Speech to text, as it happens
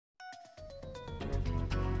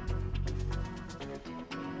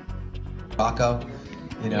Rocco,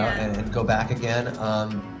 you know, and go back again.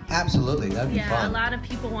 Absolutely, that'd be fun. Yeah, a lot of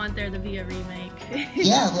people want there to be a remake.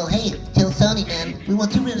 Yeah, well, hey, tell Sony, man, we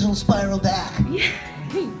want the original Spyro back.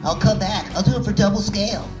 I'll come back. I'll do it for double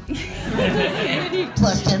scale.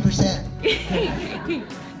 Plus 10%.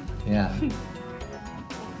 Yeah.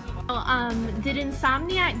 Did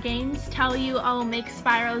Insomniac Games tell you, oh, make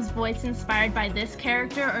Spyro's voice inspired by this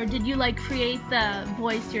character, or did you like create the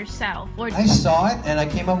voice yourself? Or I saw it and I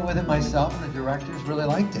came up with it myself, and the directors really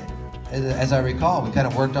liked it. As I recall, we kind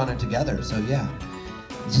of worked on it together, so yeah.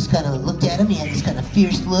 I just kind of looked at him, he had this kind of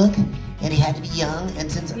fierce look, and he had to be young,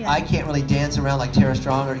 and since I can't really dance around like Tara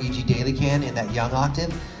Strong or E.G. Daily can in that young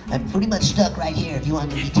octave, I'm pretty much stuck right here if you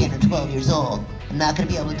want me to be 10 or 12 years old. I'm not going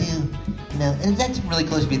to be able to do, you know, and that's really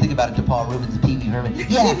close if you think about it to Paul Rubens and Pee Wee Herman.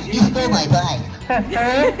 Yeah, you stole my bike.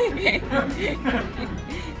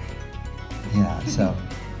 Yeah, so,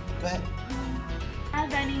 but.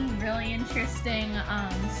 Have any really interesting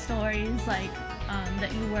stories like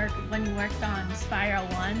that you when you worked on Spyro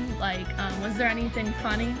 1? Like, was there anything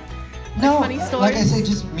funny? No, funny stories? Like I say,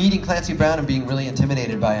 just meeting Clancy Brown and being really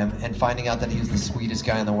intimidated by him and finding out that he was the sweetest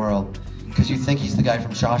guy in the world. Because you think he's the guy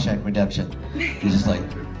from Shawshank Redemption. He's just like,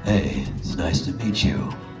 hey, it's nice to meet you.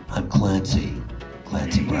 I'm Clancy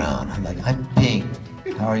Brown. I'm like, I'm Ping.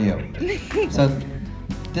 How are you? So,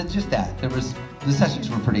 just that. The sessions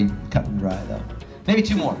were pretty cut and dry though. Maybe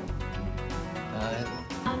two more.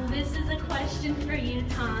 This is a question for you,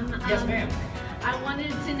 Tom. Yes, ma'am. I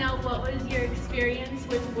wanted to know what was your experience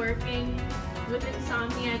with working with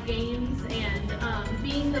Insomniac Games and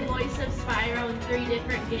being the voice of Spyro in 3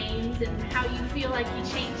 different games, and how you feel like you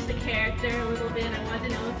changed the character a little bit. I wanted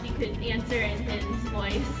to know if you could answer in his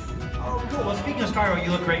voice. Oh, cool. Well, speaking of Spyro,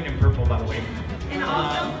 you look great in purple, by the way. And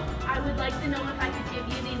also, I would like to know if I could give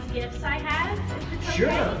you these gifts I have, if it's Sure,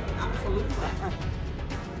 okay. absolutely.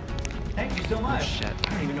 Thank you so much. I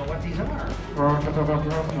don't even know what these are. Oh,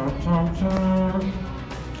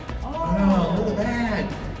 look at that.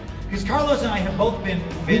 Because Carlos and I have both been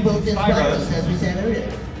Spyros. As we said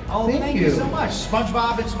earlier. Oh, thank you so much.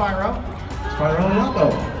 SpongeBob and Spyro. Spyro and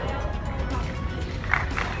Rocco.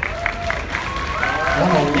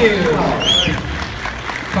 Thank you.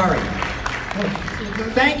 Sorry.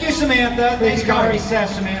 Thank you, Samantha. Thanks, Kari says,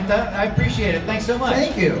 Samantha. I appreciate it. Thanks so much.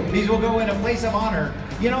 Thank you. These will go in a place of honor.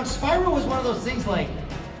 You know, Spyro was one of those things, like,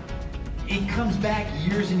 it comes back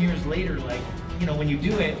years and years later. Like, you know, when you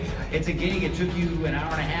do it, it's a gig. It took you an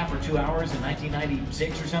hour and a half or 2 hours in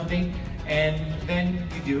 1996 or something. And then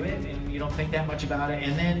you do it, and you don't think that much about it.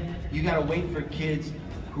 And then you got to wait for kids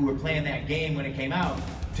who were playing that game when it came out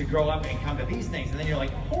to grow up and come to these things, and then you're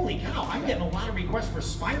like, holy cow, I'm getting a lot of requests for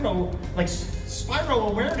Spyro. Like, Spyro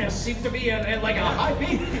awareness seems to be at like a high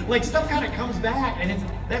peak. Like, stuff kind of comes back, and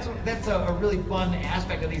that's a really fun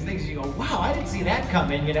aspect of these things. You go, wow, I didn't see that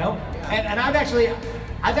coming, you know. And I've actually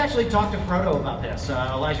talked to Frodo about this,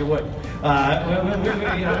 Elijah Wood,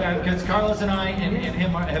 because Carlos and I and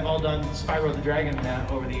him have all done Spyro the Dragon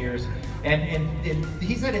over the years. And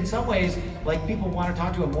he said in some ways, like, people want to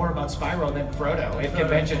talk to him more about Spyro than Frodo at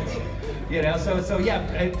conventions, you know. So yeah,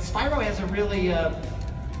 Spyro has a really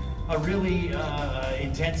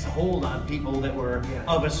intense hold on people that were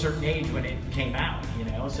of a certain age when it came out, you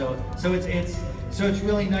know. So it's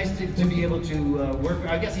really nice to be able to work.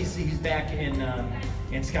 I guess he's back in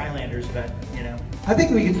Skylanders, but you know. I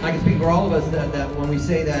think I can speak for all of us that when we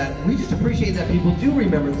say that, we just appreciate that people do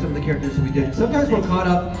remember some of the characters that we did. Sometimes we're caught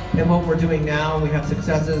up in what we're doing now. We have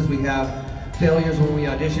successes, we have failures when we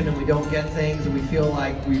audition and we don't get things, and we feel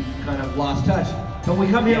like we've kind of lost touch. But when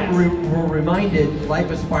we come here, we're reminded, like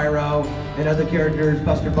with Spyro and other characters,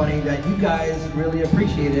 Buster Bunny, that you guys really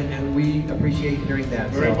appreciate it, and we appreciate hearing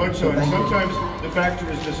that. Very much so. And sometimes the factor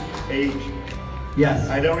is just age. Yes.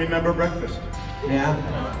 I don't remember breakfast. Yeah.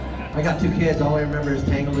 I got 2 kids. All I remember is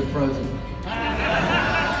Tangled and Frozen.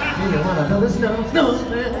 You wanna build a snow?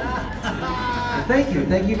 Thank you.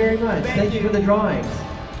 Thank you very much. Thank you for the drawings.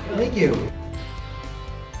 Thank you.